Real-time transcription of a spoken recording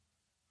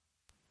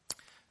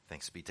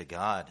Thanks be to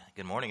God.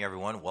 Good morning,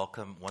 everyone.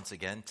 Welcome once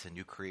again to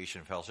New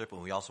Creation Fellowship.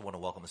 And we also want to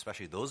welcome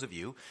especially those of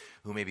you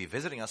who may be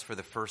visiting us for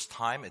the first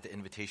time at the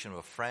invitation of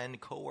a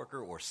friend,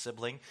 coworker, or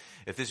sibling.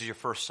 If this is your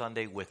first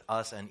Sunday with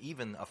us and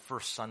even a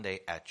first Sunday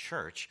at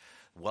church,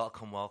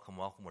 welcome, welcome,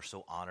 welcome. We're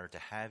so honored to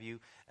have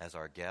you as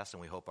our guest, and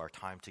we hope our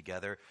time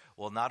together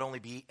will not only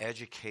be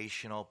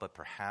educational, but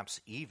perhaps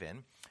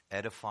even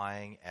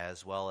edifying,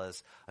 as well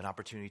as an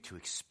opportunity to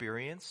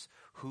experience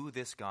who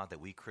this God that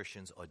we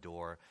Christians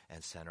adore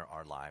and center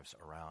our lives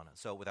around.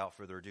 So without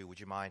further ado, would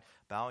you mind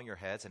bowing your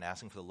heads and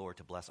asking for the Lord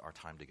to bless our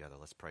time together?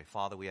 Let's pray.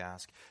 Father, we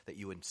ask that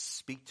you would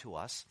speak to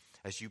us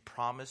as you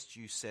promised,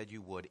 you said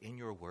you would in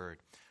your word.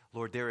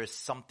 Lord, there is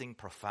something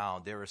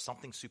profound. There is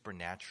something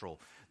supernatural.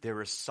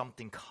 There is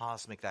something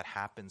cosmic that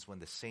happens when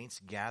the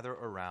saints gather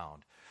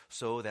around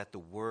so that the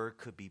word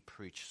could be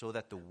preached, so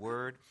that the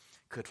word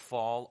could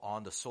fall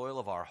on the soil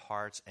of our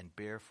hearts and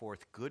bear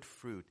forth good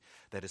fruit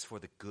that is for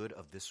the good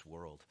of this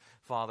world.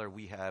 Father,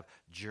 we have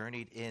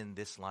journeyed in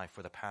this life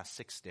for the past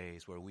 6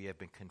 days where we have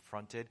been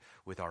confronted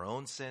with our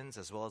own sins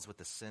as well as with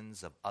the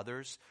sins of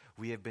others.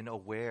 We have been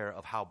aware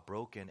of how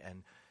broken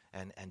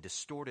and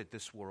distorted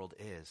this world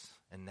is.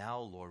 And now,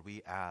 Lord,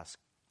 we ask,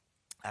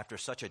 after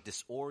such a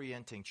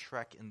disorienting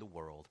trek in the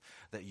world,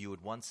 that you would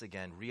once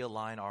again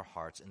realign our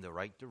hearts in the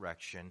right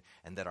direction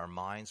and that our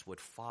minds would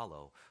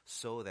follow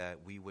so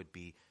that we would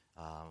be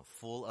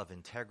full of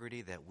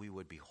integrity, that we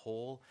would be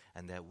whole,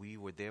 and that we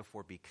would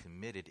therefore be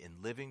committed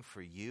in living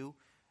for you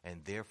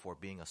and therefore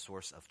being a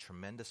source of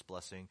tremendous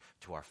blessing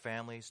to our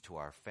families, to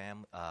our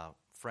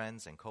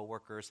friends and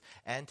coworkers,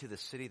 and to the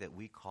city that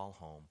we call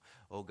home.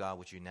 Oh God,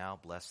 would you now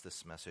bless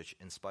this message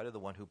in spite of the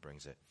one who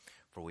brings it?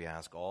 For we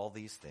ask all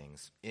these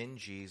things in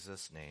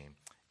Jesus' name.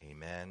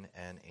 Amen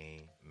and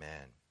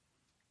amen.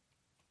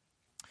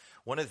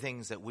 One of the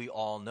things that we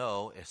all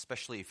know,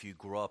 especially if you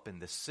grow up in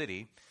this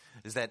city,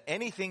 is that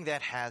anything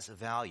that has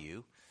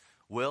value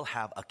will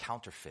have a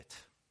counterfeit.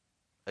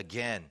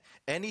 Again,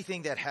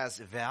 anything that has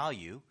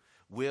value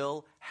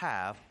will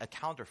have a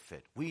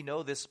counterfeit. We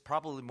know this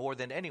probably more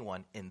than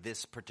anyone in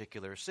this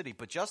particular city.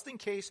 But just in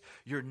case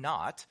you're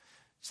not,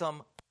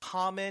 some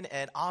common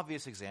and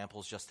obvious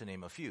examples, just to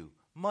name a few.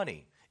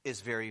 Money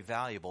is very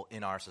valuable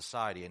in our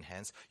society, and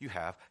hence you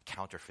have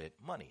counterfeit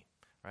money,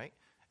 right?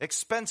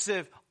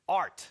 Expensive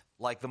art,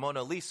 like the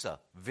Mona Lisa,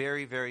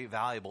 very, very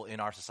valuable in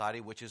our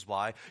society, which is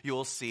why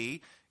you'll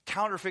see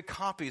counterfeit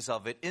copies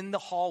of it in the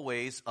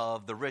hallways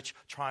of the rich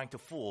trying to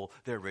fool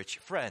their rich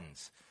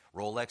friends.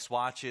 Rolex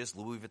watches,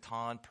 Louis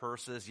Vuitton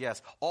purses, yes,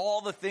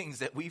 all the things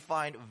that we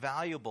find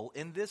valuable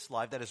in this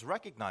life that is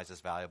recognized as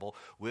valuable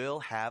will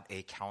have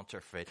a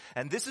counterfeit.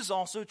 And this is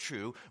also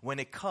true when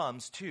it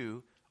comes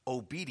to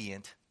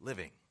obedient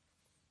living.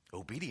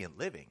 Obedient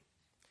living.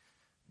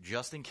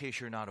 Just in case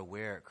you're not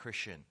aware,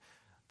 Christian,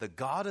 the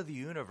God of the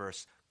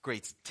universe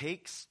let's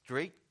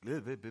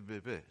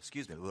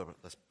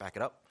back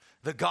it up.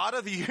 The God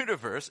of the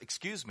universe,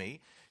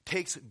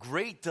 takes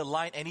great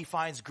delight and he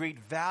finds great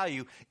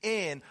value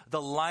in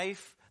the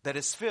life that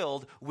is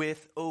filled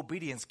with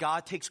obedience.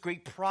 God takes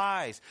great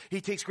prize. He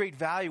takes great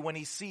value when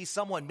he sees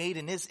someone made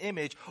in his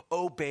image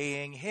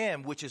obeying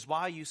him, which is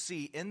why you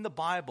see in the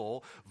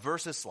Bible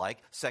verses like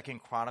 2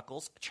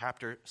 Chronicles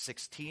chapter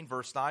 16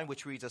 verse 9,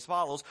 which reads as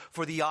follows: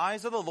 "For the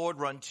eyes of the Lord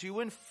run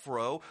to and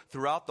fro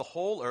throughout the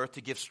whole earth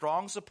to give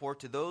strong support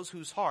to those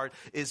whose heart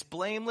is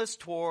blameless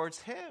towards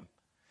him."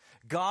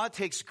 God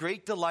takes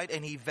great delight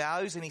and he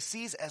values and he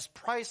sees as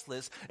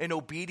priceless an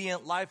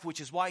obedient life, which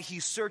is why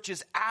he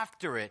searches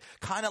after it,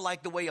 kind of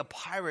like the way a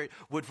pirate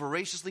would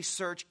voraciously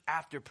search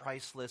after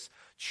priceless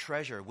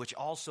treasure, which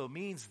also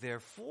means,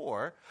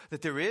 therefore,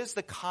 that there is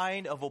the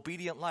kind of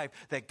obedient life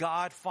that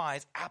God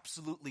finds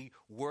absolutely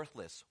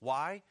worthless.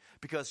 Why?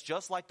 Because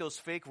just like those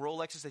fake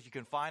Rolexes that you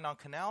can find on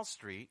Canal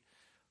Street,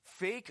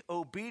 fake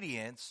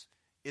obedience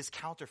is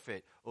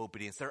counterfeit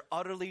obedience. They're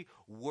utterly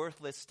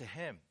worthless to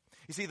him.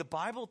 You see, the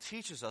Bible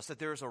teaches us that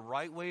there is a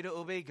right way to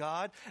obey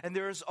God and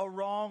there is a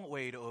wrong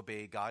way to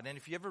obey God. And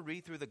if you ever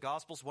read through the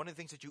Gospels, one of the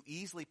things that you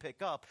easily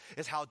pick up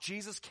is how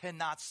Jesus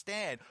cannot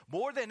stand,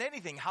 more than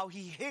anything, how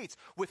he hates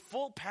with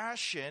full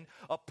passion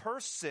a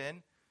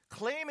person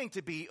claiming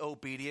to be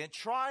obedient,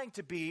 trying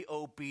to be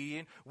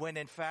obedient, when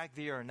in fact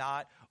they are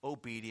not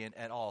obedient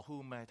at all.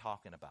 Who am I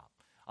talking about?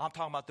 I'm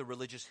talking about the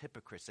religious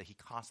hypocrites that he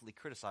constantly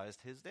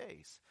criticized his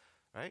days,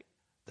 right?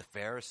 The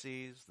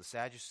Pharisees, the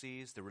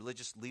Sadducees, the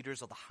religious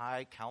leaders of the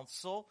high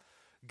council.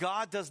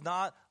 God does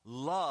not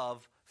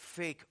love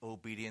fake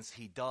obedience.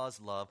 He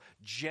does love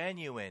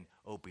genuine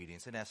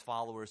obedience. And as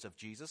followers of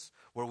Jesus,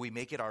 where we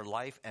make it our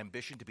life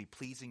ambition to be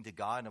pleasing to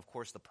God, and of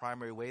course the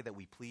primary way that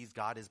we please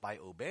God is by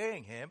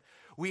obeying him,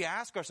 we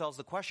ask ourselves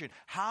the question,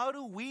 how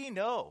do we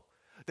know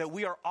that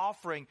we are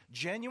offering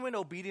genuine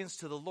obedience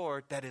to the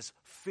Lord that is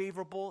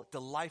favorable,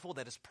 delightful,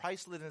 that is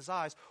priceless in his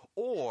eyes,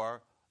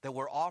 or that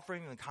we're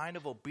offering the kind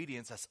of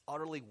obedience that's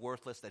utterly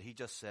worthless that he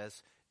just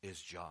says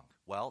is junk?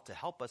 Well, to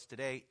help us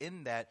today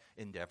in that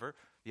endeavor,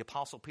 the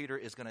Apostle Peter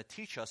is going to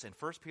teach us in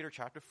 1 Peter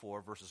chapter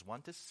 4, verses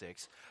 1 to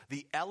 6,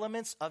 the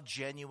elements of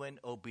genuine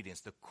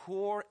obedience, the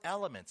core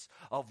elements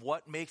of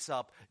what makes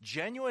up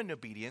genuine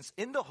obedience,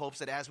 in the hopes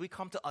that as we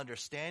come to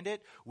understand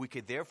it, we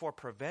could therefore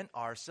prevent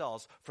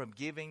ourselves from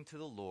giving to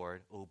the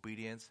Lord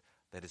obedience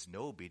that is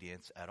no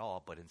obedience at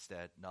all, but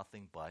instead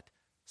nothing but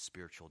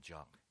spiritual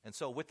junk. And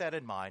so with that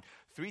in mind,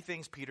 three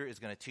things Peter is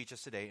going to teach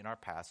us today in our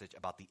passage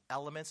about the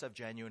elements of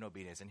genuine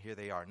obedience. And here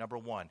they are. Number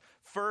one,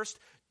 first,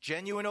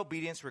 genuine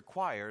obedience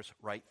requires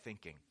right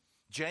thinking.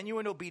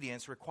 Genuine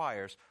obedience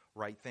requires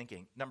right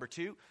thinking. Number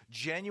two,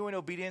 genuine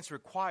obedience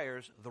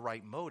requires the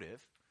right motive.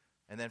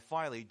 And then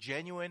finally,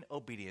 genuine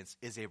obedience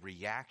is a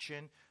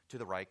reaction to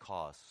the right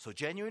cause. So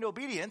genuine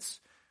obedience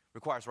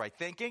requires right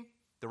thinking,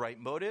 the right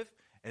motive,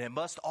 and it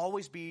must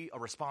always be a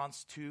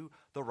response to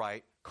the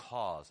right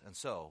cause. And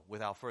so,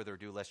 without further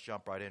ado, let's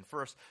jump right in.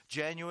 First,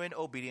 genuine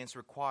obedience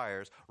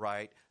requires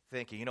right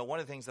thinking. You know, one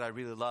of the things that I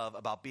really love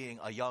about being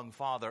a young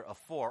father of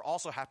four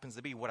also happens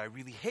to be what I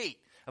really hate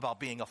about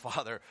being a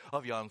father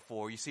of young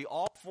four. You see,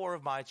 all four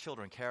of my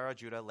children, Kara,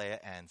 Judah,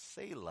 Leah, and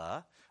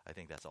Selah, I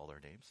think that's all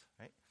their names,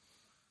 right?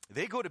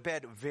 They go to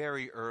bed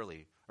very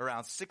early,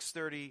 around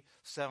 6:30,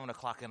 7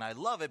 o'clock, and I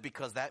love it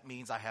because that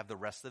means I have the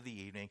rest of the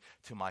evening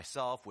to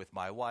myself, with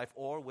my wife,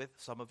 or with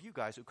some of you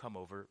guys who come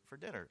over for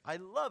dinner. I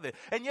love it.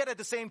 And yet at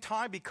the same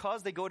time,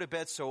 because they go to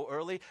bed so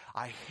early,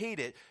 I hate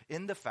it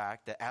in the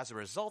fact that as a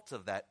result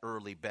of that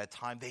early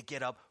bedtime, they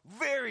get up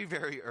very,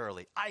 very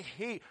early. I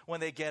hate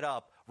when they get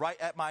up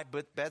right at my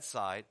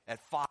bedside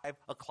at 5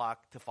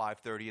 o'clock to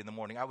 5:30 in the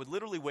morning. I would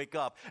literally wake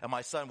up, and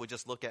my son would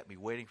just look at me,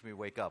 waiting for me to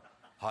wake up.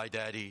 Hi,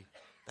 Daddy.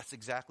 That's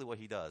exactly what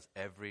he does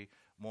every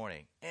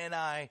morning. And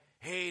I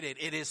hate it.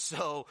 It is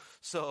so,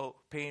 so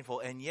painful.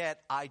 And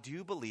yet, I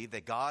do believe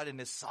that God in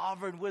his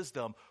sovereign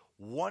wisdom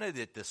wanted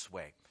it this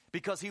way,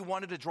 because he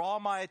wanted to draw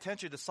my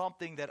attention to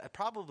something that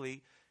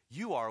probably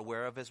you are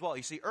aware of as well.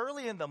 You see,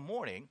 early in the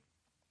morning,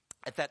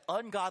 at that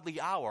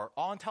ungodly hour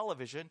on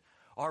television,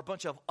 are a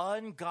bunch of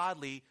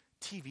ungodly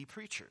TV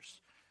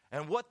preachers.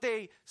 And what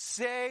they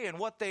say and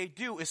what they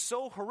do is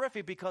so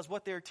horrific, because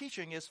what they're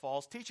teaching is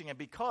false teaching. And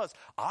because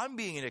I'm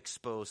being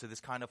exposed to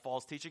this kind of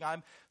false teaching,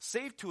 I'm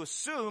safe to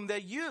assume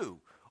that you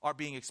are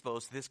being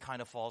exposed to this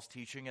kind of false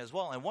teaching as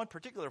well. And one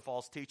particular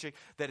false teaching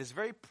that is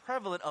very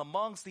prevalent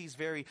amongst these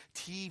very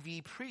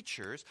TV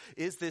preachers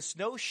is this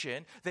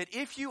notion that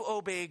if you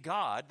obey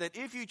God, that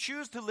if you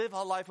choose to live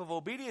a life of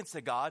obedience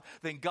to God,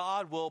 then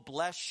God will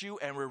bless you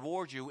and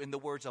reward you, in the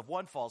words of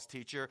one false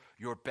teacher,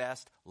 your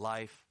best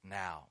life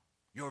now.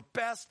 Your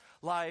best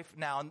life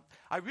now. And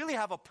I really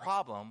have a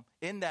problem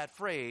in that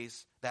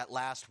phrase, that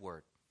last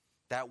word,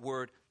 that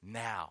word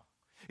now.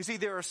 You see,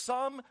 there are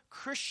some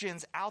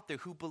Christians out there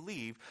who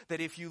believe that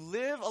if you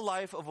live a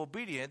life of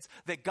obedience,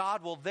 that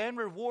God will then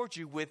reward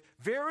you with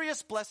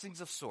various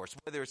blessings of sorts,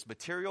 whether it's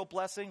material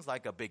blessings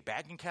like a big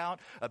bank account,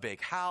 a big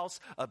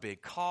house, a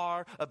big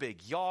car, a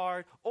big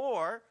yard,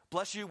 or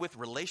bless you with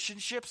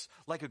relationships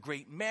like a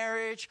great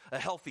marriage, a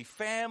healthy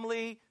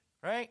family,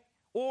 right?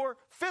 Or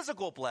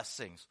physical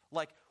blessings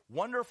like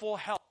wonderful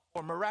health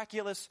or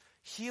miraculous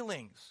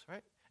healings,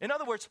 right? In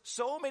other words,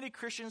 so many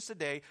Christians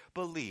today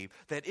believe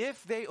that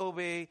if they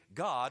obey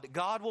God,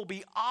 God will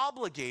be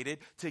obligated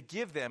to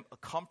give them a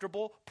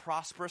comfortable,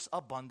 prosperous,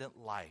 abundant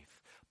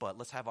life. But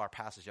let's have our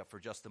passage up for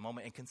just a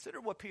moment and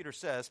consider what Peter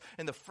says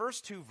in the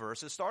first two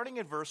verses. Starting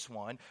in verse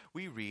 1,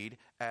 we read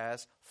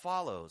as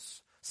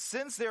follows.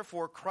 Since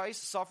therefore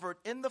Christ suffered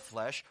in the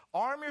flesh,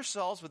 arm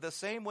yourselves with the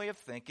same way of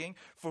thinking,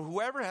 for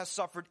whoever has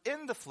suffered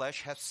in the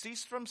flesh has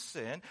ceased from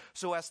sin,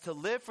 so as to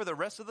live for the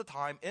rest of the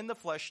time in the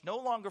flesh, no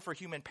longer for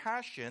human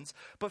passions,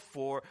 but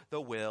for the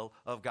will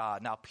of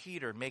God. Now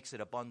Peter makes it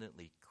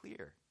abundantly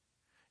clear.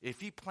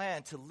 If you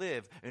plan to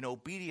live an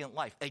obedient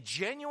life, a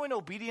genuine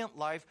obedient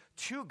life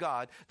to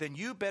God, then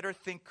you better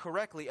think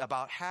correctly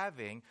about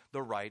having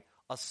the right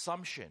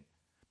assumption.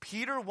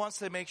 Peter wants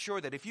to make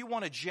sure that if you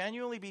want to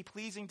genuinely be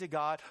pleasing to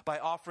God by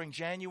offering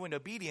genuine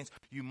obedience,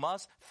 you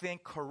must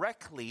think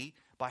correctly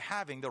by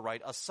having the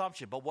right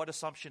assumption. But what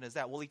assumption is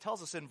that? Well, he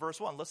tells us in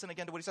verse 1. Listen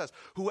again to what he says.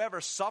 Whoever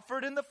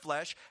suffered in the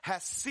flesh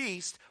has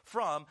ceased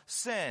from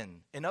sin.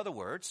 In other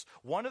words,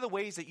 one of the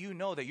ways that you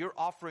know that you're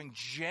offering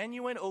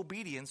genuine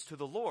obedience to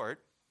the Lord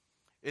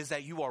is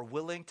that you are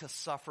willing to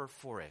suffer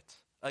for it.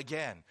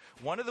 Again,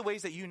 one of the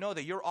ways that you know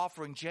that you're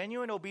offering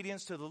genuine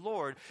obedience to the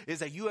Lord is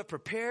that you have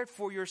prepared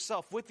for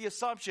yourself with the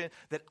assumption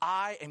that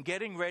I am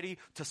getting ready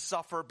to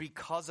suffer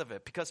because of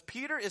it. Because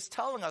Peter is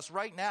telling us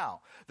right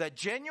now that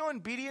genuine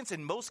obedience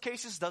in most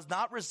cases does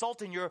not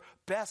result in your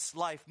best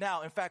life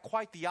now. In fact,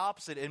 quite the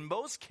opposite. In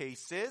most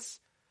cases,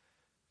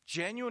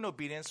 genuine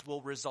obedience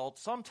will result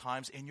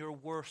sometimes in your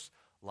worst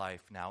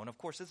life now. And of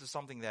course, this is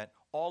something that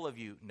all of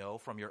you know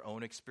from your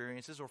own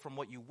experiences or from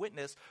what you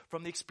witness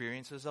from the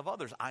experiences of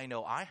others. I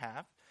know I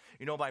have.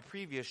 You know, my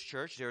previous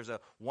church, there's a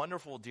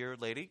wonderful dear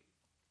lady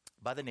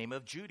by the name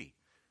of Judy.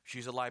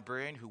 She's a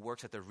librarian who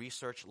works at the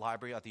research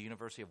library at the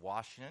University of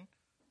Washington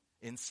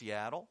in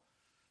Seattle.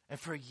 And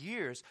for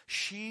years,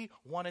 she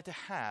wanted to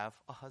have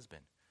a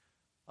husband.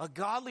 A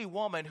godly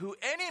woman who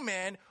any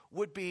man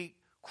would be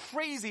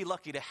crazy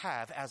lucky to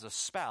have as a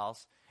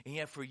spouse. And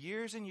yet for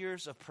years and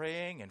years of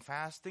praying and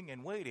fasting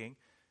and waiting,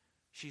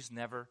 she's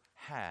never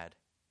had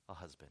a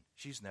husband.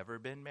 She's never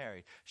been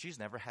married. She's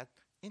never had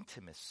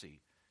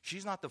intimacy.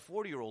 She's not the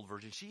 40-year-old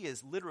virgin. She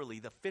is literally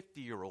the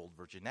 50-year-old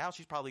virgin. Now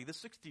she's probably the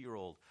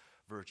 60-year-old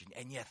virgin.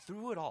 And yet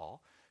through it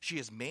all, she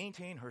has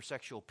maintained her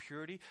sexual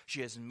purity.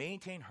 She has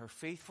maintained her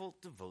faithful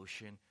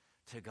devotion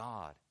to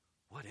God.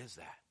 What is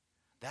that?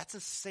 That's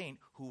a saint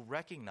who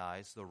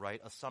recognized the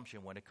right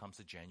assumption when it comes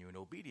to genuine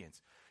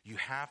obedience. You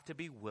have to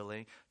be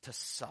willing to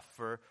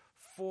suffer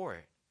for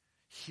it.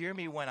 Hear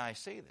me when I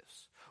say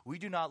this. We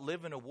do not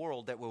live in a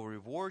world that will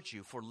reward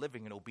you for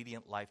living an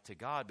obedient life to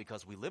God,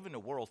 because we live in a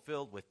world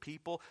filled with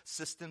people,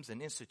 systems,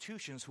 and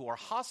institutions who are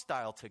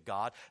hostile to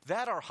God,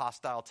 that are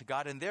hostile to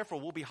God, and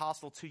therefore will be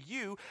hostile to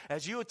you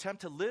as you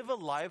attempt to live a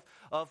life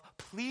of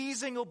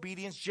pleasing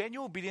obedience,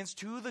 genuine obedience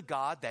to the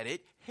God that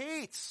it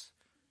hates.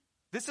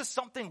 This is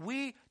something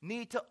we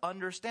need to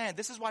understand.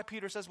 This is why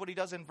Peter says what he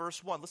does in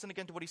verse 1. Listen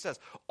again to what he says.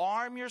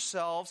 Arm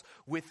yourselves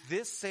with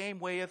this same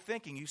way of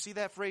thinking. You see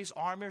that phrase,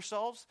 arm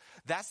yourselves?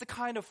 That's the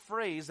kind of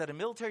phrase that a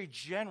military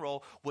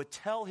general would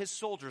tell his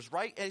soldiers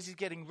right as he's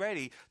getting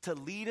ready to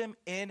lead him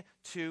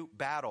into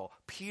battle.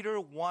 Peter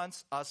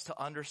wants us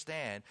to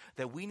understand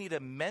that we need to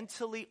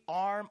mentally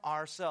arm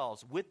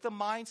ourselves with the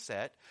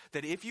mindset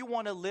that if you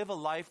want to live a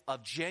life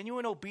of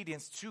genuine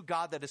obedience to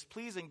God that is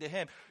pleasing to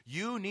Him,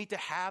 you need to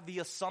have the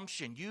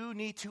assumption, you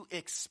need to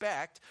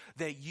expect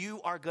that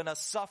you are going to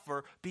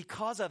suffer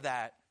because of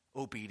that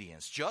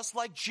obedience. Just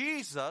like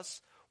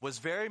Jesus was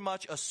very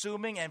much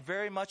assuming and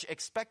very much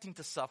expecting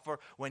to suffer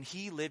when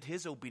He lived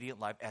His obedient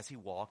life as He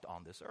walked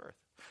on this earth.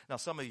 Now,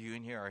 some of you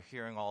in here are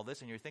hearing all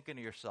this and you're thinking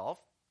to yourself,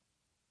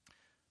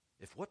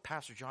 if what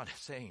Pastor John is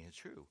saying is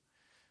true,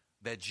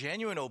 that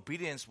genuine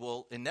obedience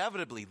will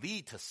inevitably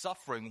lead to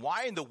suffering,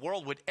 why in the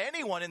world would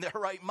anyone in their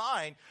right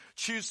mind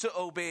choose to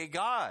obey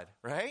God,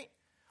 right?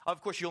 Of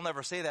course, you'll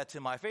never say that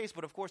to my face,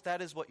 but of course,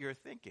 that is what you're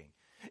thinking.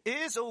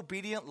 Is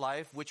obedient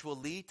life, which will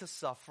lead to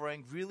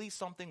suffering, really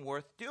something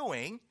worth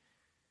doing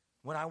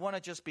when I want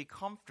to just be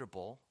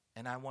comfortable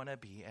and I want to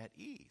be at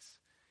ease?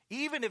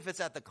 Even if it's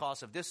at the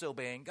cost of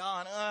disobeying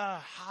God,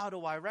 how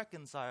do I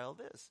reconcile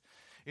this?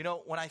 You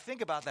know, when I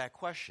think about that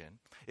question,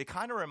 it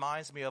kind of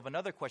reminds me of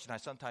another question I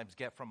sometimes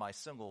get from my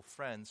single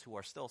friends who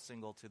are still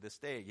single to this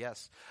day.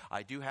 Yes,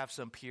 I do have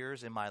some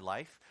peers in my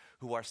life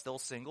who are still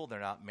single. They're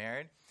not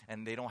married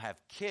and they don't have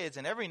kids.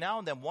 And every now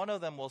and then one of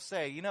them will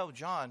say, you know,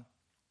 John,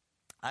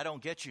 I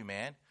don't get you,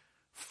 man.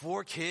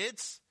 4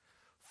 kids?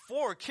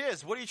 4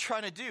 kids. What are you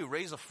trying to do?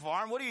 Raise a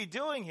farm? What are you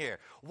doing here?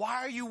 Why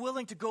are you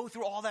willing to go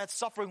through all that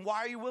suffering? Why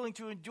are you willing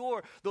to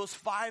endure those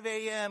 5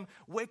 a.m.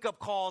 wake-up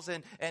calls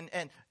and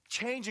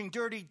changing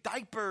dirty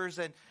diapers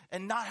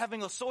and not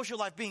having a social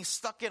life, being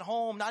stuck at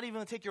home, not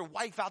even take your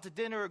wife out to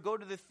dinner or go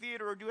to the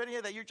theater or do any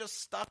of that? You're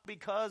just stuck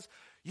because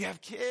you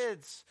have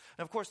kids.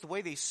 And of course, the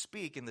way they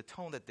speak and the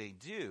tone that they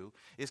do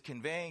is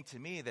conveying to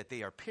me that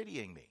they are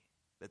pitying me,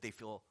 that they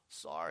feel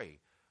sorry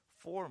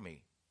for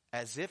me,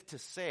 as if to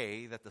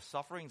say that the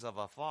sufferings of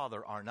a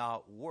father are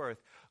not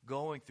worth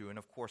going through. And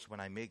of course,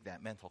 when I make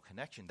that mental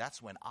connection,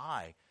 that's when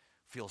I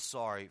feel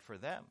sorry for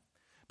them.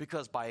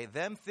 Because by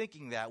them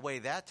thinking that way,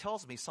 that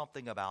tells me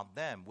something about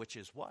them, which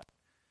is what?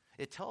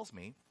 It tells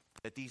me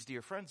that these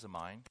dear friends of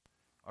mine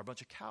are a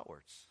bunch of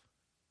cowards.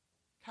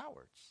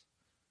 Cowards.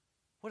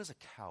 What is a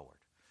coward?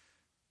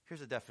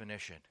 Here's a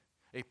definition.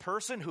 A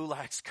person who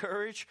lacks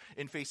courage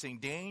in facing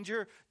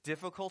danger,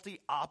 difficulty,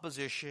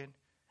 opposition,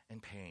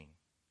 and pain.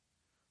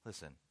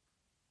 Listen,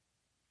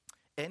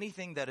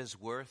 anything that is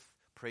worth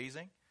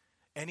praising,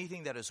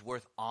 anything that is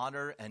worth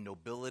honor and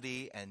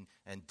nobility and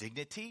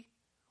dignity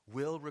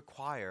will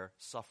require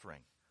suffering.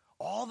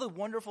 All the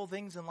wonderful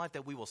things in life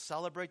that we will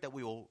celebrate, that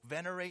we will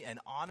venerate and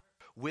honor,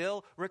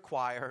 will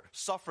require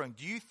suffering.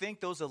 Do you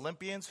think those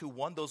Olympians who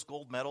won those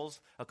gold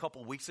medals a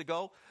couple weeks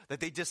ago, that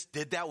they just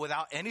did that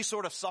without any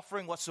sort of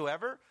suffering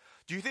whatsoever?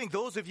 Do you think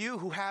those of you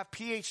who have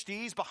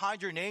PhDs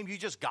behind your name, you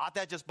just got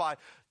that just by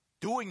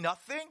doing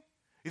nothing?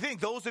 You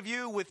think those of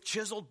you with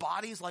chiseled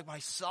bodies like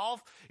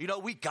myself, you know,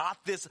 we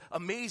got this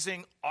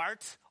amazing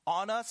art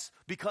on us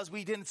because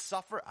we didn't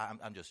suffer?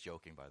 I'm just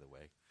joking, by the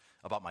way,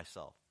 about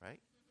myself,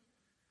 right?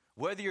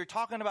 Whether you're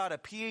talking about a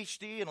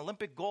PhD, an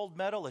Olympic gold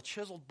medal, a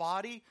chiseled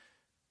body,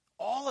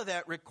 all of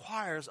that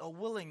requires a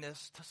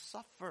willingness to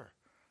suffer.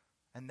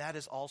 And that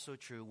is also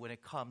true when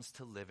it comes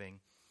to living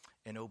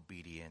an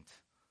obedient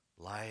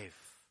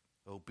life.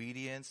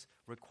 Obedience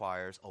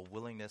requires a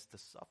willingness to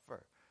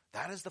suffer.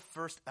 That is the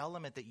first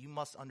element that you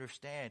must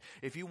understand.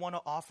 If you want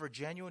to offer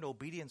genuine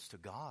obedience to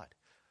God,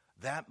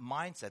 that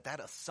mindset, that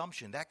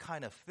assumption, that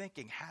kind of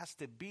thinking has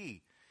to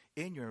be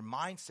in your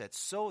mindset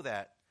so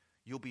that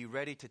you'll be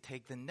ready to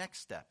take the next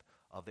step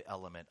of the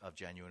element of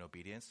genuine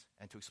obedience.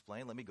 And to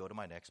explain, let me go to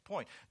my next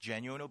point.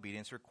 Genuine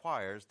obedience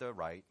requires the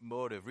right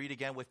motive. Read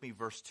again with me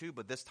verse 2,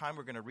 but this time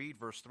we're going to read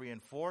verse 3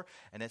 and 4,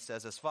 and it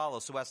says as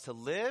follows: so as to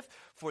live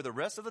for the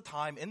rest of the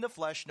time in the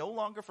flesh, no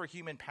longer for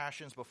human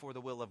passions, but for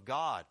the will of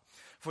God.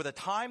 For the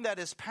time that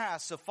is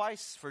past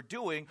suffice for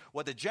doing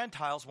what the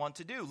Gentiles want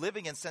to do,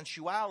 living in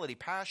sensuality,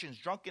 passions,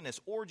 drunkenness,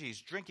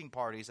 orgies, drinking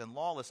parties, and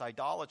lawless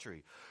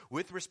idolatry.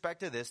 With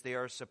respect to this, they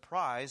are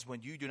surprised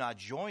when you do not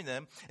join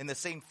them in the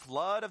same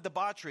flood of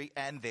debauchery,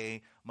 and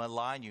they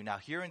malign you. Now,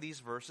 here in these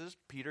verses,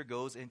 Peter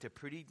goes into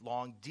pretty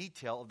long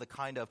detail of the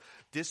kind of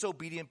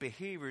disobedient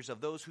behaviors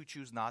of those who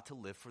choose not to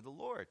live for the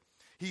Lord.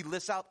 He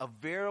lists out a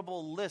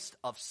variable list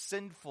of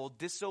sinful,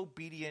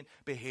 disobedient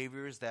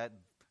behaviors that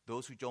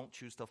those who don't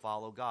choose to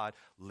follow God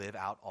live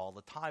out all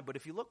the time. But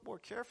if you look more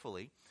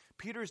carefully,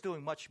 Peter is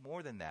doing much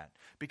more than that,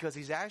 because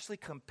he's actually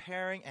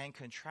comparing and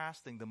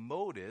contrasting the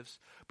motives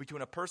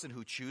between a person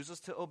who chooses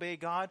to obey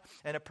God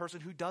and a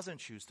person who doesn't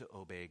choose to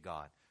obey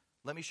God.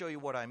 Let me show you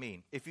what I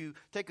mean. If you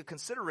take a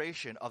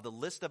consideration of the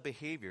list of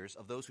behaviors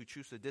of those who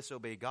choose to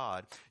disobey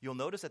God, you'll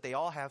notice that they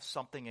all have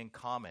something in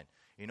common.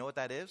 You know what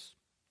that is?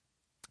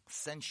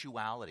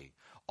 Sensuality.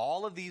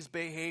 All of these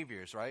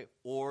behaviors, right?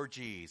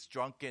 Orgies,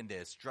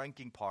 drunkenness,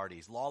 drinking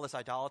parties, lawless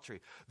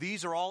idolatry.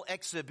 These are all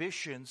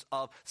exhibitions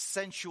of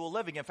sensual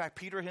living. In fact,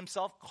 Peter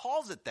himself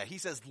calls it that. He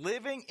says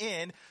living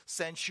in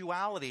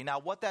sensuality. Now,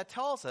 what that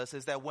tells us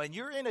is that when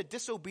you're in a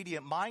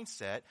disobedient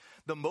mindset,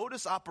 the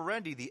modus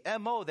operandi, the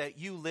MO that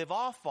you live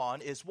off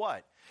on is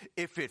what?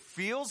 If it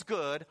feels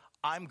good,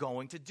 I'm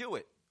going to do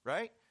it,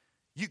 right?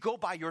 You go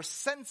by your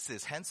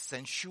senses, hence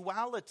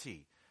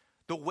sensuality.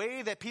 The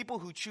way that people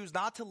who choose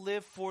not to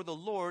live for the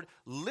Lord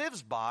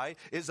lives by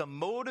is a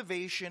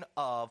motivation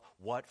of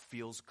what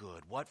feels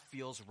good, what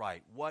feels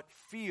right, what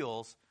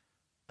feels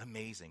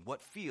amazing,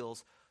 what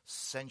feels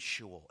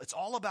sensual. It's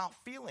all about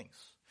feelings.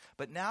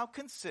 But now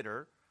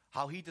consider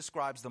how he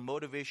describes the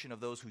motivation of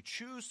those who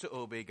choose to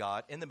obey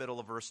God in the middle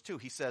of verse 2.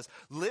 He says,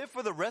 live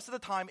for the rest of the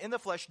time in the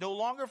flesh, no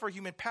longer for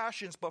human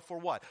passions, but for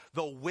what?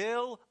 The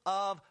will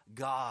of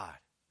God.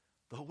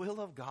 The will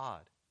of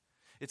God.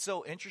 It's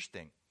so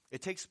interesting.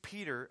 It takes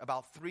Peter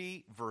about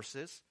 3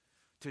 verses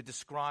to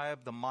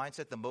describe the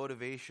mindset, the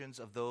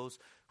motivations of those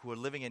who are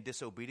living in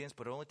disobedience,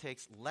 but it only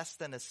takes less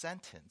than a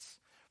sentence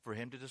for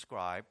him to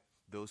describe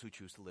those who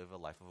choose to live a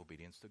life of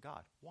obedience to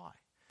God. Why?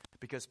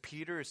 Because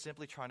Peter is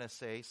simply trying to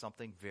say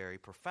something very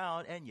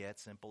profound and yet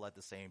simple at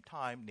the same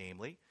time,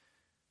 namely,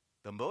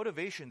 the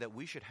motivation that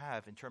we should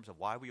have in terms of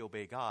why we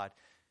obey God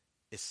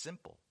is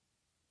simple.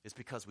 It's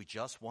because we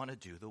just want to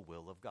do the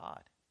will of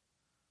God.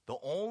 The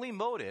only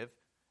motive,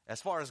 as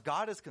far as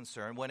God is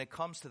concerned, when it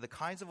comes to the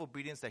kinds of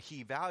obedience that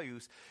he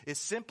values, is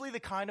simply the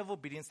kind of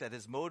obedience that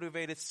is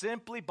motivated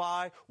simply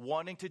by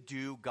wanting to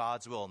do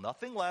God's will.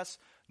 Nothing less,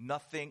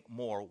 nothing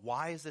more.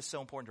 Why is this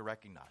so important to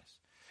recognize?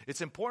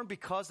 It's important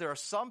because there are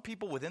some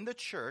people within the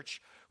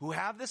church who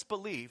have this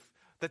belief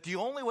that the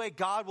only way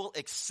God will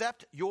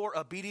accept your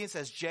obedience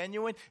as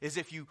genuine is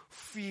if you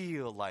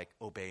feel like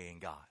obeying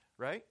God,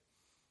 right?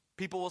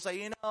 People will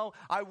say,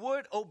 I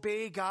would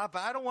obey God,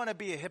 but I don't want to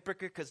be a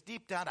hypocrite because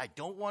deep down I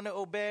don't want to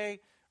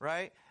obey,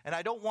 right? And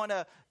I don't want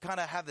to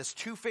kind of have this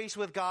two-face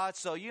with God.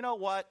 So you know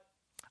what?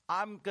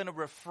 I'm going to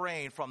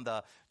refrain from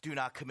the do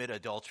not commit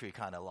adultery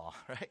kind of law,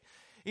 right?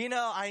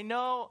 I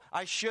know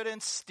I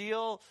shouldn't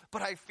steal,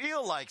 but I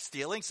feel like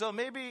stealing. So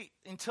maybe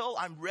until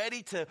I'm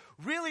ready to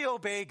really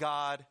obey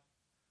God,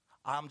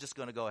 I'm just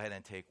going to go ahead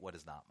and take what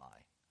is not mine.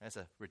 That's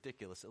a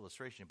ridiculous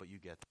illustration, but you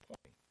get the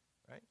point,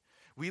 right?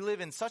 We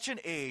live in such an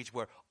age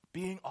where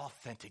being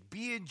authentic,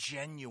 being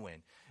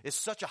genuine is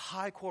such a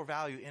high core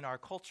value in our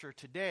culture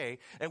today,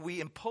 and we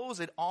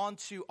impose it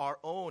onto our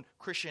own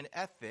Christian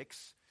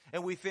ethics,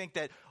 and we think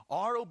that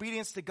our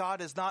obedience to God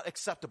is not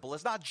acceptable,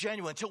 it's not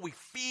genuine until we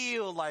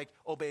feel like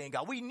obeying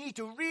God. We need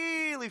to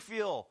really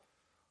feel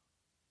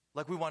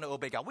like we want to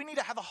obey God. We need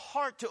to have a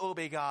heart to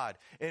obey God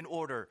in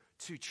order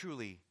to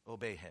truly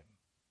obey him.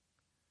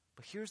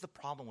 But here's the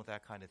problem with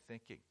that kind of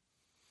thinking.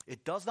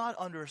 It does not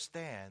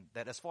understand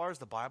that as far as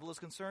the Bible is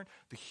concerned,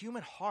 the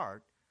human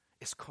heart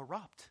is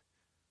corrupt.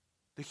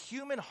 The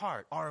human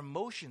heart, our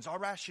emotions, our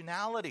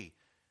rationality,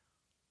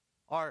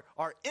 our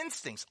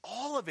instincts,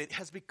 all of it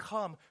has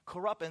become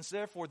corrupt, and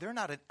therefore they're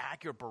not an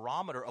accurate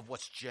barometer of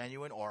what's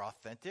genuine or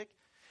authentic.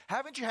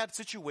 Haven't you had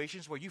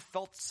situations where you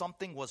felt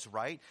something was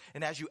right,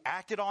 and as you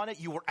acted on it,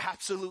 you were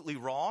absolutely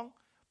wrong?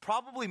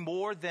 Probably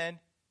more than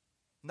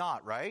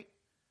not, right?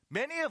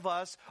 Many of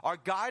us are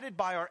guided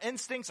by our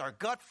instincts, our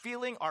gut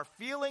feeling, our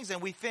feelings,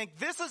 and we think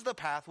this is the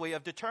pathway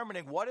of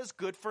determining what is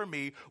good for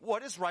me,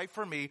 what is right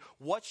for me,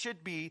 what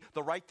should be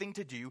the right thing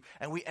to do,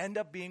 and we end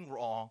up being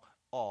wrong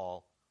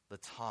all the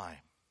time.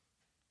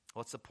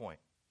 What's the point?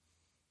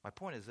 My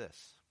point is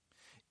this.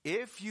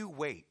 If you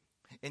wait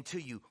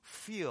until you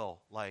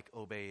feel like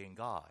obeying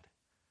God,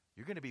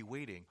 you're going to be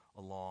waiting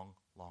a long,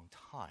 long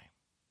time.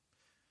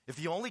 If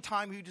the only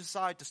time you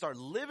decide to start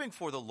living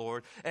for the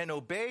Lord and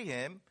obey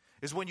him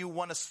is when you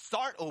want to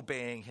start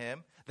obeying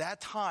him, that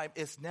time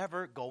is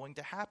never going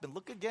to happen.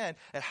 Look again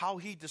at how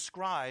he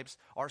describes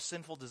our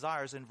sinful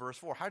desires in verse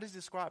 4. How does he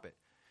describe it?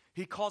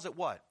 He calls it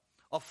what?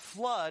 A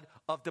flood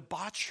of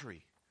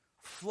debauchery.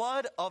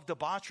 Flood of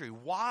debauchery.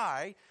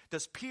 Why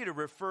does Peter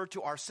refer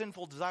to our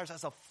sinful desires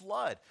as a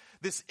flood?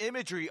 This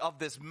imagery of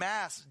this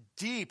mass,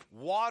 deep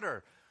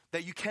water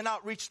that you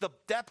cannot reach the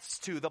depths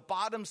to, the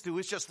bottoms to,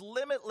 is just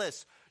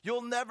limitless.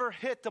 You'll never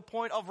hit the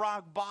point of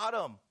rock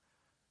bottom.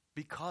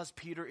 Because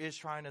Peter is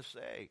trying to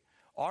say,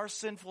 our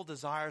sinful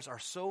desires are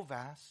so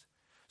vast,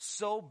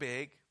 so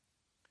big,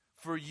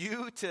 for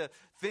you to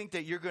think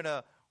that you're going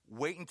to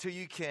wait until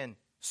you can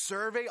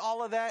survey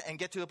all of that and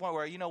get to the point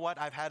where, you know what,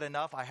 I've had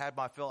enough, I had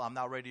my fill, I'm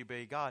now ready to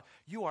obey God.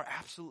 You are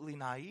absolutely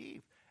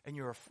naive and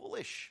you're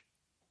foolish.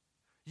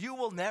 You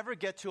will never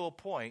get to a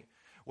point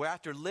where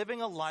after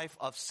living a life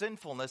of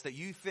sinfulness that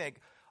you think,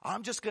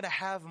 I'm just going to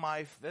have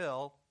my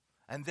fill,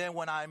 and then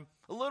when I'm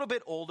a little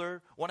bit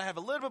older, when I have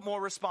a little bit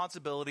more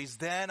responsibilities,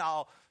 then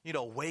I'll,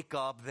 wake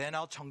up, then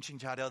I'll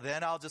정신차려,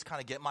 then I'll just kind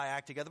of get my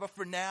act together. But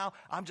for now,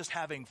 I'm just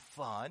having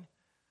fun.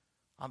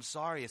 I'm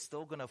sorry, it's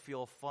still going to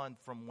feel fun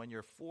from when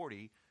you're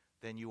 40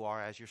 than you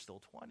are as you're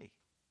still 20.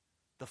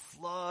 The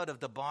flood of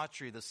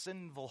debauchery, the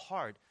sinful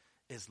heart,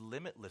 is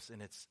limitless in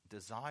its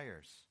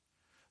desires.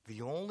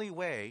 The only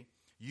way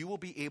you will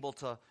be able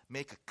to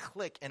make a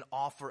click and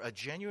offer a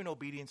genuine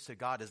obedience to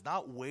God is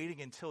not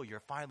waiting until you're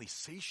finally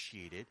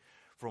satiated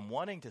from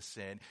wanting to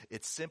sin.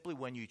 It's simply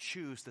when you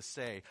choose to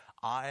say,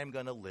 I am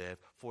going to live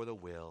for the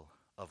will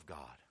of God.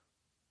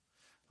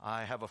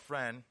 I have a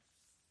friend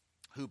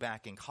who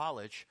back in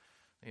college,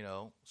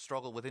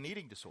 struggled with an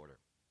eating disorder.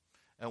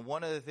 And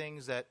one of the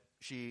things that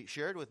she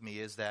shared with me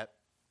is that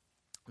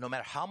no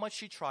matter how much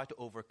she tried to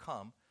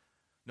overcome,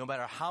 no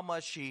matter how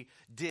much she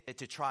did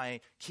to try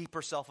and keep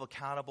herself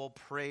accountable,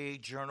 pray,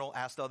 journal,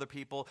 ask other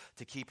people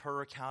to keep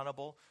her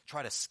accountable,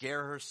 try to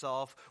scare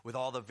herself with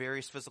all the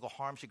various physical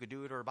harm she could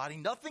do to her body,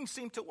 nothing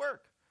seemed to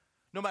work.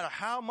 No matter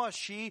how much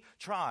she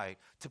tried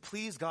to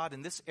please God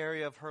in this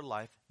area of her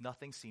life,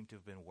 nothing seemed to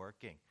have been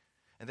working.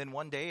 And then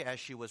one day, as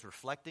she was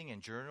reflecting and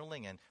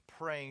journaling and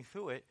praying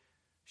through it,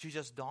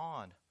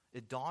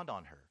 it dawned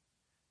on her,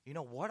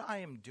 what I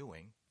am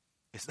doing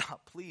is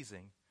not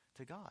pleasing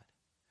to God.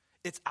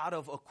 It's out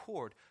of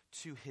accord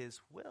to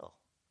his will.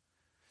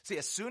 See,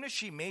 as soon as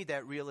she made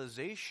that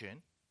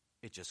realization,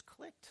 it just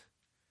clicked.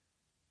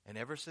 And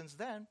ever since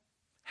then,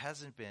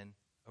 hasn't been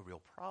a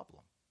real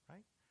problem,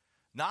 right?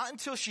 Not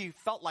until she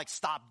felt like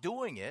stop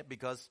doing it,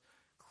 because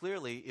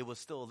clearly it was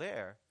still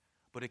there,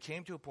 but it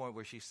came to a point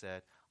where she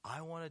said,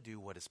 I want to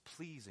do what is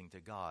pleasing to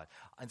God.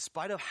 In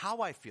spite of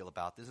how I feel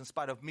about this, in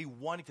spite of me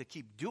wanting to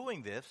keep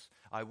doing this,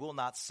 I will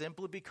not,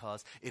 simply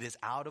because it is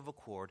out of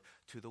accord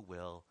to the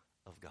will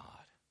of God.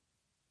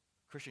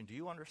 Christian, do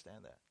you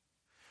understand that?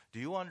 Do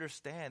you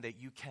understand that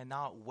you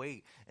cannot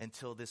wait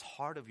until this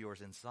heart of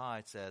yours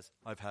inside says,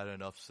 I've had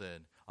enough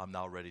sin, I'm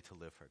now ready to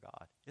live for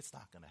God? It's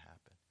not going to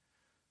happen.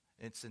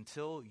 It's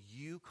until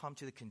you come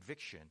to the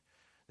conviction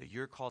that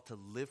you're called to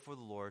live for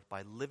the Lord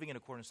by living in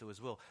accordance to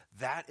his will,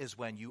 that is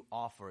when you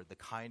offer the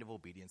kind of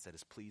obedience that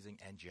is pleasing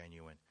and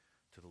genuine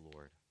to the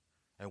Lord.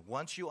 And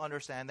once you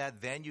understand that,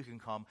 then you can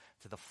come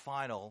to the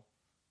final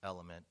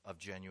element of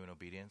genuine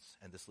obedience.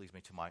 And this leads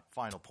me to my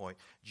final point.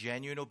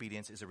 Genuine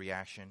obedience is a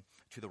reaction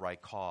to the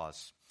right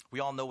cause.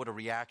 We all know what a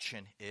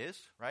reaction is,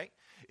 right?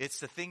 It's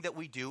the thing that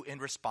we do in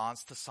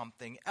response to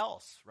something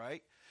else,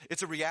 right?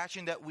 It's a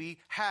reaction that we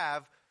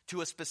have to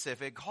a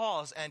specific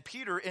cause. And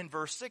Peter in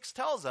verse 6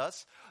 tells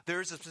us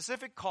there's a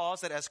specific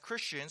cause that as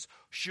Christians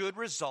should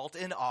result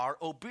in our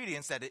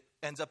obedience, that it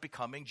ends up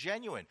becoming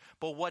genuine.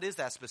 But what is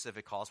that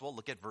specific cause? Well,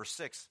 look at verse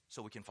 6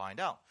 so we can find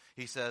out.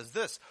 He says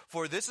this,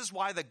 for this is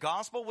why the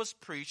gospel was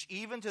preached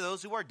even to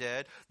those who are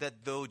dead,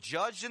 that though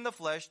judged in the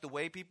flesh the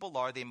way people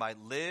are, they might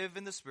live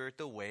in the spirit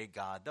the way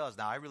God does.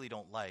 Now, I really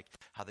don't like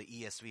how the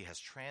ESV has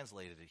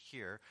translated it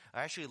here.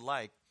 I actually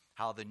like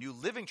how the New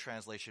Living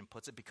Translation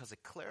puts it, because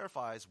it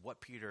clarifies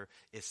what Peter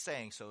is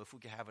saying. So if we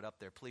could have it up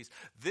there, please.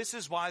 This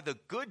is why the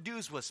good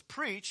news was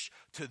preached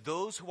to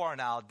those who are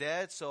now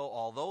dead. So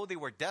although they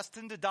were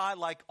destined to die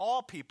like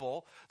all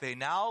people, they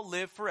now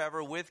live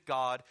forever with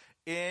God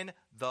in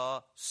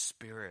the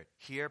Spirit.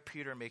 Here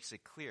Peter makes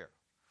it clear.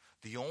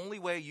 The only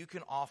way you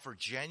can offer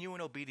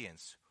genuine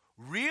obedience,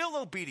 real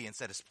obedience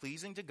that is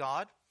pleasing to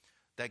God,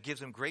 that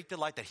gives him great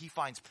delight, that he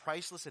finds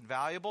priceless and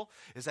valuable,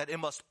 is that it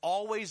must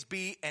always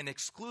be and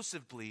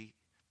exclusively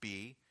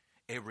be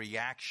a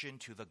reaction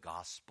to the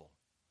gospel.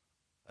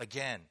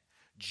 Again,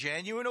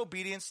 genuine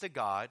obedience to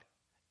God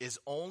is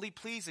only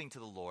pleasing to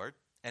the Lord,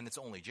 and it's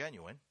only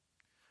genuine,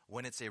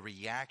 when it's a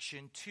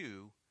reaction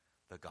to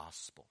the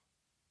gospel.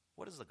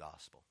 What is the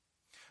gospel?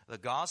 The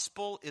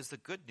gospel is the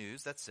good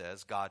news that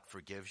says God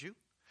forgives you,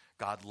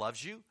 God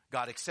loves you,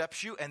 God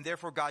accepts you, and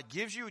therefore God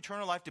gives you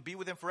eternal life to be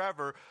with him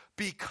forever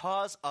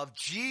because of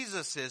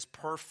Jesus'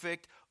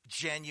 perfect,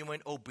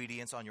 genuine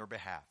obedience on your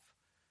behalf.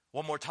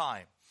 One more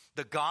time.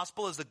 The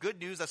gospel is the good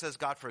news that says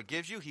God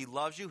forgives you, he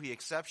loves you, he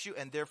accepts you,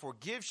 and therefore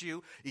gives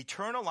you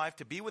eternal life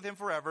to be with him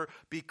forever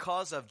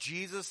because of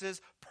Jesus'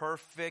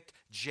 perfect,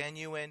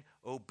 genuine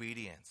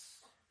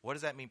obedience. What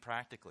does that mean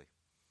practically?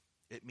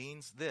 It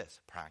means this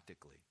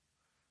practically,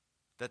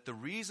 that the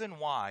reason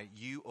why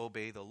you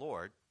obey the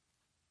Lord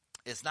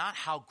is not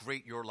how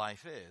great your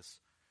life is,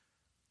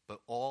 but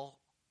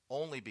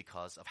only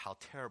because of how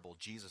terrible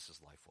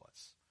Jesus' life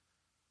was.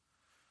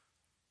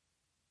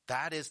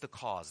 That is the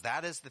cause.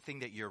 That is the thing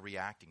that you're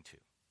reacting to.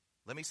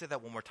 Let me say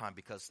that one more time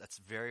because that's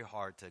very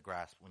hard to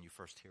grasp when you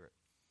first hear it.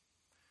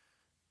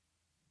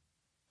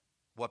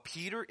 What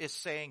Peter is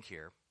saying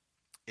here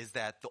is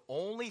that the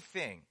only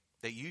thing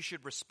that you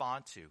should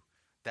respond to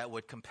that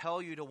would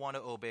compel you to want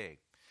to obey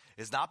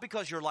is not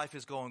because your life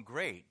is going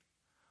great,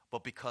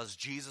 but because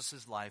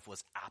Jesus' life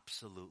was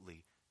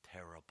absolutely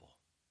terrible.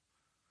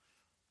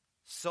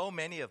 So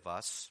many of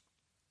us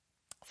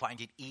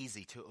find it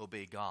easy to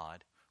obey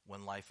God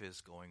when life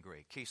is going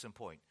great. Case in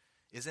point,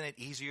 isn't it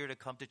easier to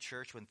come to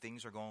church when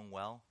things are going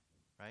well,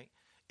 right?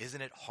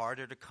 Isn't it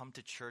harder to come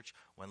to church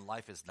when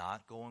life is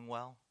not going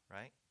well,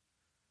 right?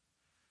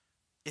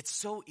 It's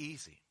so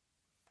easy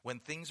when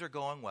things are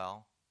going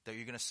well that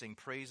you're going to sing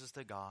praises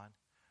to God,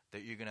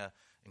 that you're going to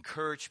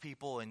encourage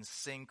people and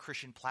sing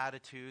Christian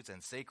platitudes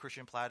and say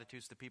Christian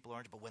platitudes to people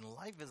around you. But when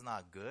life is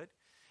not good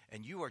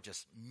and you are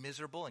just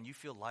miserable and you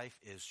feel life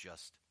is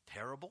just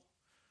terrible,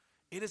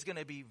 it is going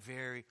to be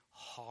very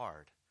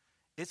hard.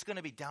 It's going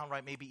to be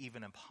downright maybe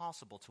even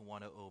impossible to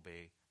want to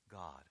obey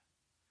God.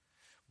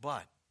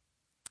 But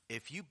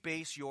if you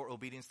base your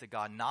obedience to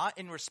God not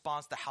in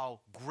response to how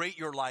great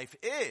your life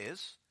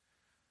is,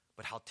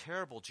 but how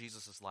terrible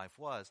Jesus' life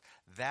was,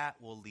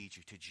 that will lead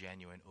you to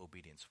genuine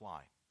obedience.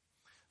 Why?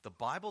 The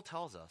Bible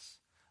tells us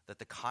that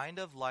the kind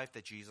of life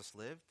that Jesus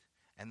lived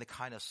and the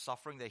kind of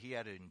suffering that he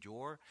had to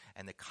endure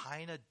and the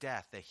kind of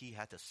death that he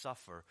had to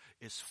suffer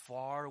is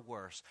far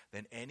worse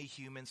than any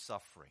human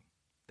suffering,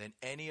 than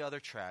any other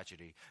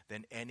tragedy,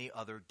 than any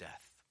other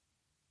death.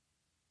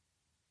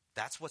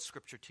 That's what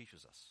Scripture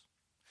teaches us.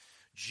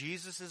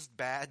 Jesus'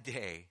 bad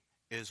day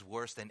is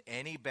worse than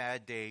any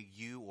bad day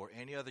you or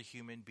any other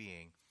human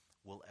being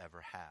will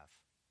ever have.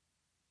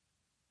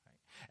 Right?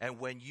 And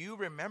when you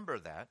remember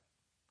that,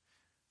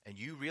 and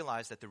you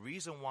realize that the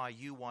reason why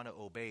you want to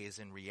obey is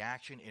in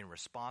reaction, in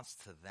response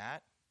to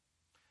that,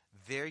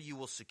 there you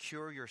will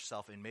secure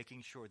yourself in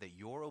making sure that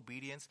your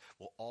obedience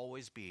will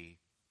always be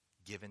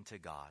given to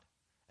God,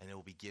 and it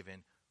will be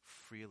given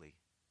freely,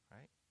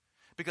 right?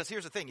 Because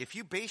here's the thing, if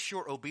you base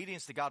your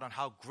obedience to God on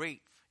how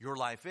great your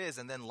life is,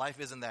 and then life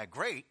isn't that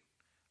great,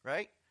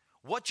 right?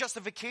 What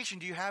justification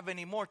do you have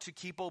anymore to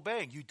keep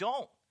obeying? You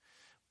don't.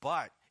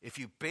 But if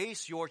you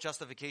base your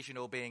justification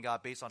obeying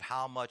God based on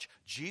how much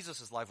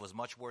Jesus' life was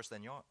much worse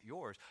than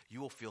yours, you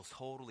will feel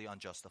totally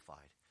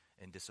unjustified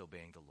in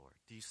disobeying the Lord.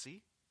 Do you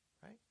see?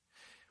 Right?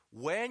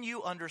 When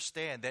you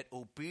understand that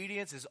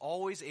obedience is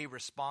always a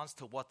response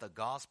to what the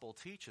gospel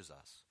teaches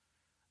us,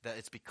 that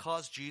it's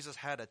because Jesus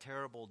had a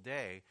terrible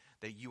day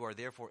that you are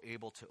therefore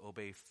able to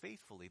obey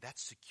faithfully, that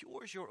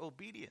secures your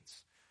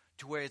obedience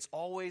to where it's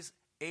always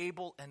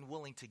able and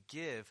willing to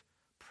give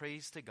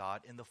praise to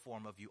God in the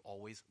form of you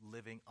always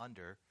living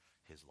under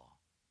his law,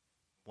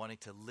 wanting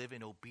to live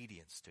in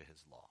obedience to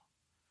his law.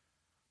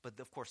 But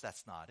of course,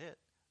 that's not it.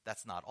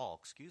 That's not all,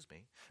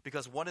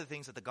 because one of the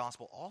things that the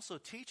gospel also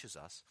teaches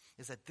us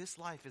is that this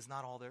life is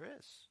not all there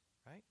is,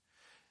 right?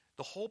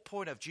 The whole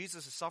point of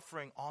Jesus'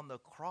 suffering on the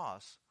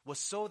cross was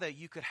so that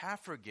you could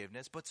have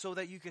forgiveness, but so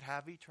that you could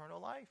have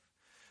eternal life.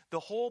 The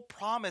whole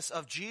promise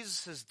of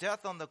Jesus'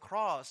 death on the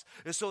cross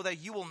is so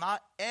that you will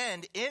not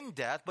end in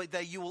death, but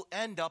that you will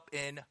end up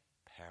in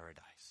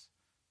paradise,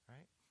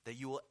 right? That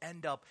you will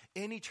end up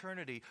in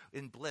eternity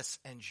in bliss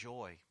and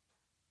joy,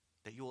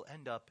 that you will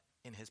end up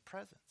in his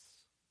presence,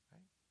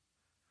 right?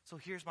 So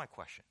here's my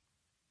question.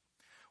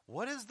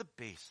 What is the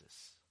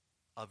basis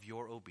of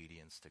your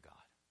obedience to God?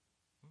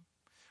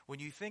 When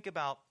you think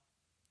about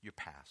your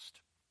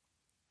past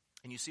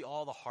and you see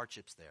all the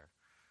hardships there,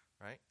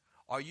 right?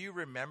 Are you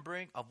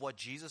remembering of what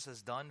Jesus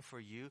has done for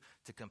you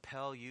to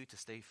compel you to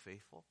stay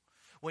faithful?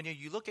 When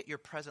you look at your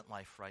present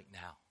life right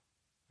now,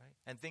 right,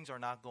 and things are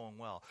not going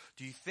well,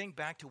 do you think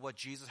back to what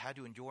Jesus had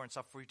to endure and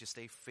suffer for you to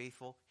stay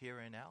faithful here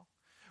and now?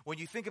 When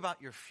you think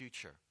about your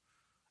future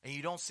and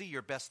you don't see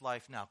your best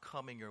life now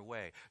coming your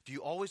way, do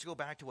you always go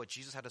back to what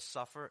Jesus had to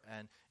suffer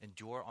and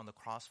endure on the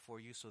cross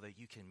for you so that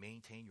you can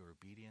maintain your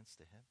obedience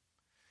to him?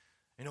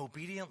 An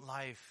obedient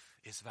life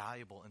is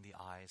valuable in the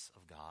eyes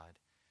of God.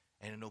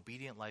 And an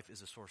obedient life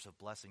is a source of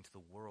blessing to the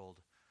world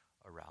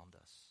around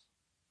us.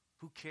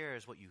 Who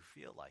cares what you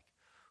feel like?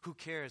 Who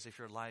cares if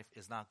your life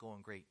is not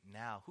going great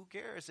now? Who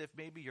cares if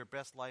maybe your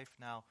best life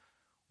now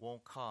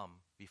won't come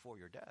before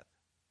your death?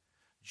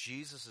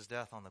 Jesus'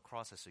 death on the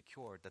cross has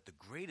secured that the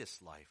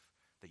greatest life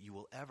that you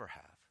will ever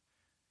have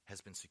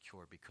has been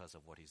secured because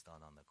of what he's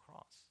done on the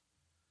cross.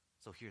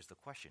 So here's the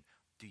question.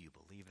 Do you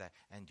believe that,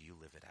 and do you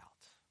live it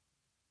out?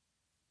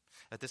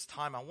 At this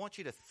time, I want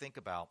you to think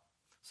about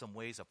some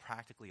ways of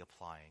practically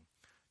applying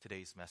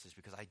today's message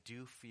because I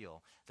do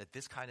feel that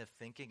this kind of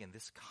thinking and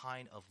this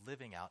kind of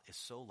living out is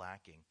so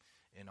lacking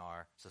in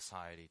our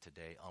society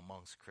today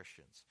amongst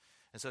Christians.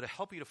 And so to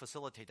help you to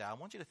facilitate that, I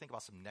want you to think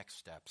about some next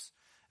steps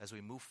as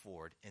we move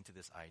forward into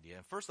this idea.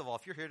 And first of all,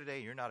 if you're here today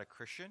and you're not a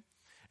Christian,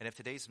 and if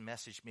today's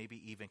message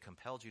maybe even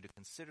compelled you to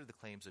consider the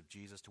claims of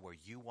Jesus to where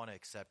you want to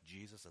accept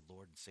Jesus as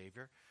Lord and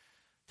Savior,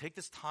 take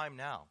this time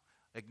now.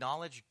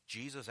 Acknowledge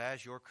Jesus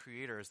as your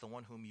creator, as the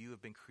one whom you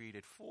have been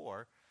created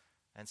for,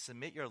 and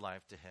submit your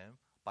life to him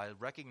by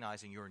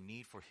recognizing your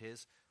need for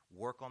his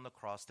work on the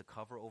cross to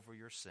cover over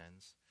your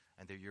sins,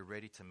 and that you're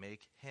ready to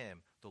make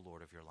him the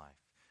Lord of your life.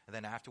 And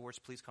then afterwards,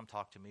 please come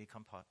talk to me,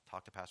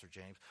 talk to Pastor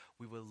James.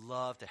 We would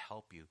love to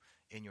help you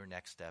in your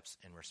next steps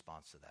in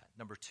response to that.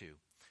 Number 2,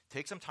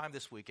 take some time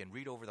this week and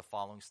read over the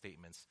following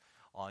statements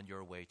on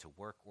your way to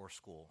work or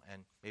school.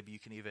 And maybe you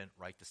can even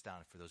write this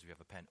down for those of you who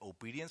have a pen.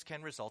 Obedience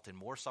can result in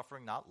more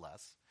suffering, not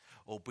less.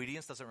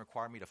 Obedience doesn't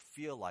require me to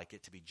feel like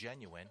it to be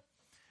genuine.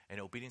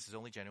 And obedience is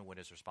only genuine when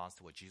it's response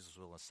to what Jesus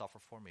will suffer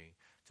for me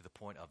to the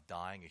point of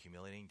dying a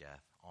humiliating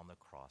death on the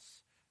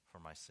cross for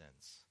my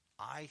sins.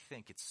 I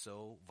think it's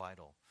so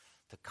vital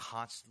to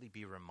constantly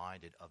be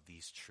reminded of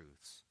these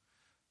truths.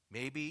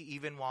 Maybe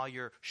even while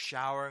you're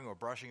showering or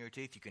brushing your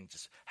teeth, you can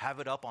just have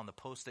it up on the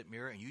post-it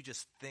mirror and you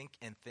just think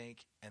and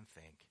think and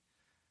think.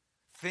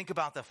 Think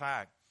about the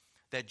fact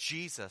that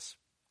Jesus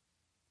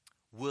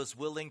was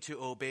willing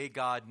to obey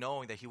God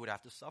knowing that he would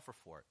have to suffer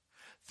for it.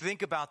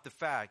 Think about the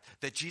fact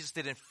that Jesus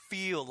didn't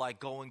feel like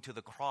going to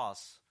the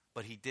cross,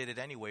 but he did it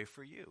anyway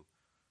for you.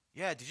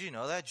 Yeah, did you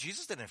know that?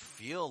 Jesus didn't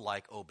feel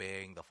like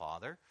obeying the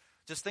Father.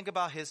 Just think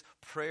about his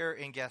prayer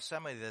in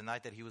Gethsemane the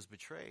night that he was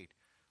betrayed.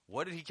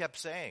 What did he keep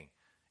saying?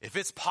 If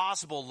it's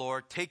possible,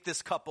 Lord, take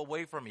this cup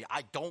away from me.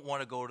 I don't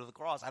want to go to the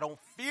cross. I don't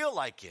feel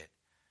like it.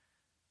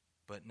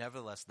 But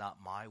nevertheless, not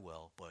my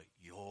will, but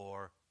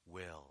your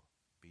will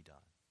be done.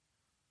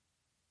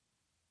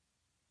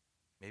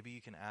 Maybe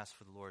you can ask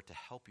for the Lord to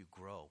help you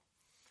grow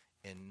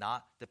in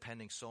not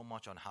depending so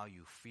much on how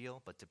you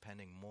feel, but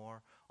depending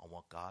more on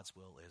what God's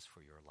will is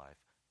for your life,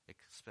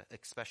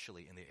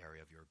 especially in the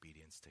area of your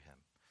obedience to him.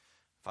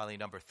 Finally,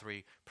 number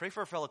 3, pray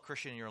for a fellow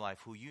Christian in your life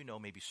who you know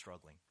may be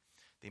struggling.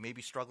 They may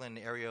be struggling in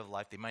an area of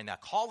life. They might not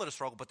call it a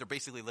struggle, but they're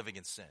basically living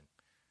in sin.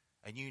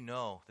 And you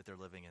know that they're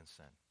living in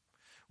sin.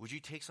 Would you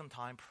take some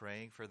time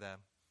praying for them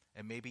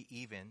and maybe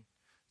even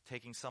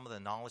taking some of the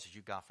knowledge that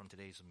you got from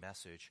today's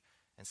message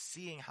and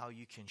seeing how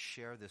you can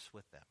share this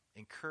with them.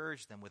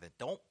 Encourage them with it.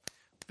 Don't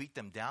beat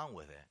them down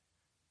with it.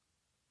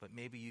 But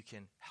maybe you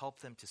can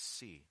help them to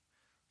see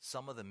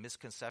some of the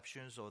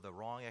misconceptions or the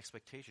wrong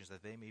expectations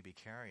that they may be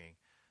carrying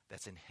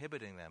that's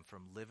inhibiting them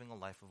from living a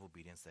life of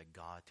obedience that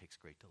God takes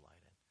great delight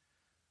in.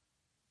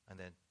 And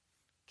then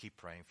keep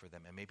praying for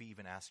them and maybe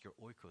even ask your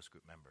Oikos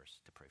group members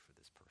to pray for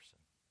this person.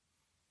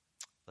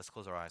 Let's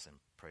close our eyes and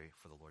pray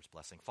for the Lord's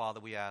blessing. Father,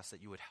 we ask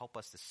that you would help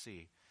us to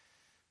see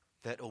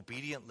that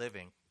obedient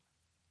living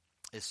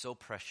is so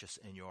precious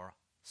in your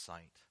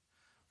sight.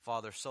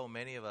 Father, so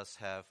many of us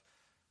have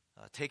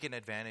taken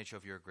advantage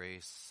of your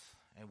grace,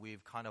 and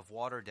we've kind of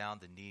watered down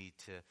the need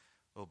to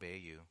obey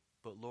you.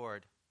 But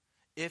Lord,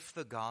 if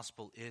the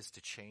gospel is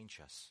to change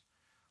us,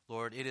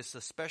 Lord, it is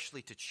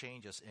especially to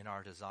change us in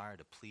our desire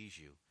to please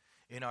you,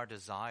 in our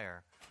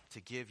desire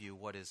to give you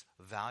what is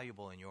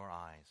valuable in your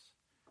eyes.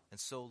 And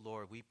so,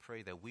 Lord, we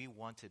pray that we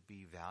want to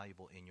be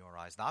valuable in your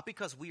eyes, not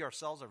because we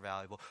ourselves are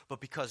valuable,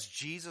 but because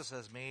Jesus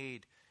has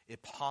made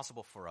it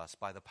possible for us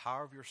by the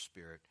power of your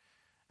Spirit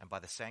and by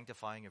the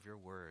sanctifying of your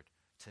word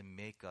to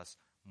make us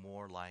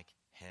more like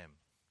him,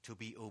 to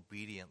be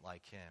obedient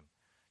like him,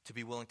 to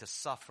be willing to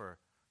suffer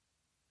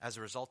as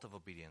a result of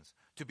obedience,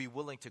 to be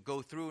willing to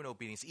go through in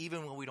obedience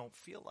even when we don't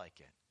feel like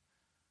it.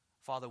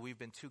 Father, we've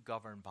been too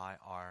governed by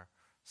our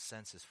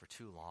senses for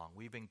too long.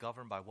 We've been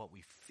governed by what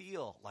we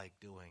feel like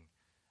doing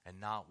and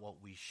not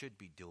what we should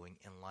be doing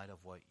in light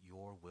of what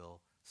your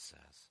will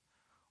says.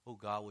 Oh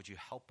God, would you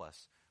help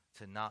us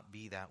to not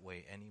be that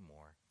way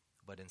anymore,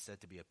 but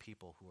instead to be a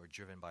people who are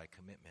driven by a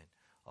commitment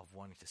of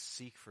wanting to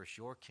seek first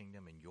your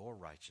kingdom and your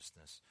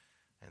righteousness,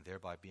 and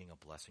thereby being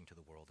a blessing to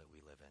the world that we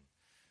live in.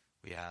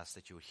 We ask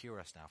that you would hear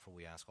us now, for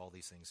we ask all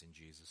these things in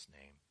Jesus'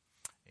 name.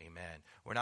 Amen. We're now